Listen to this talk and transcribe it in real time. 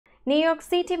New York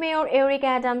City Mayor Eric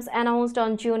Adams announced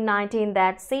on June 19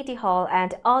 that City Hall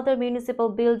and other municipal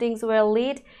buildings were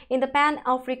lit in the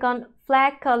Pan-African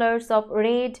flag colors of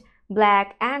red,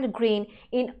 black and green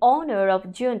in honor of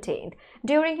Juneteenth.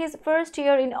 During his first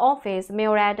year in office,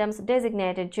 Mayor Adams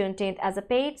designated Juneteenth as a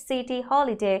paid city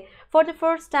holiday for the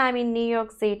first time in New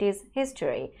York City's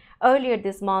history. Earlier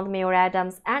this month, Mayor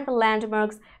Adams and the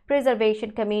Landmarks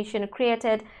Preservation Commission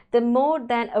created the More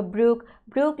Than a Brook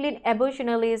Brooklyn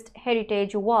Abolitionist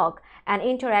Heritage Walk, an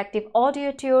interactive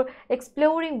audio tour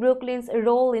exploring Brooklyn's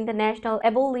role in the national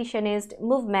abolitionist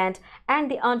movement and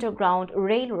the Underground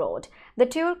Railroad. The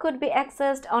tour could be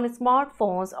accessed on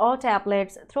smartphones or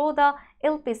tablets through the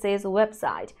LPC's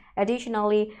website.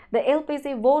 Additionally, the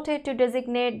LPC voted to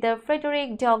designate the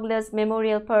Frederick Douglass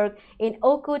Memorial Park in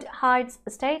Oakwood Heights,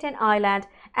 Staten Island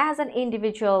as an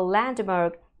individual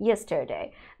landmark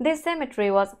yesterday. This cemetery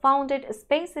was founded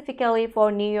specifically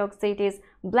for New York City's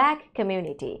Black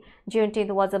community.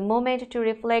 Juneteenth was a moment to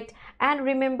reflect and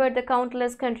remember the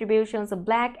countless contributions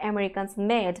Black Americans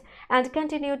made and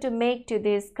continue to make to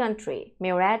this country,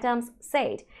 Mayor Adams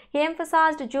said. He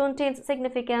emphasized Juneteenth's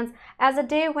significance as a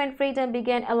day when freedom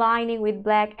began aligning with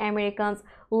Black Americans'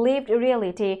 lived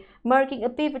reality, marking a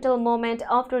pivotal moment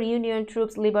after Union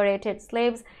troops liberated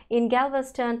slaves in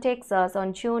Galveston, Texas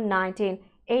on June 19,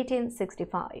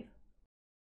 1865.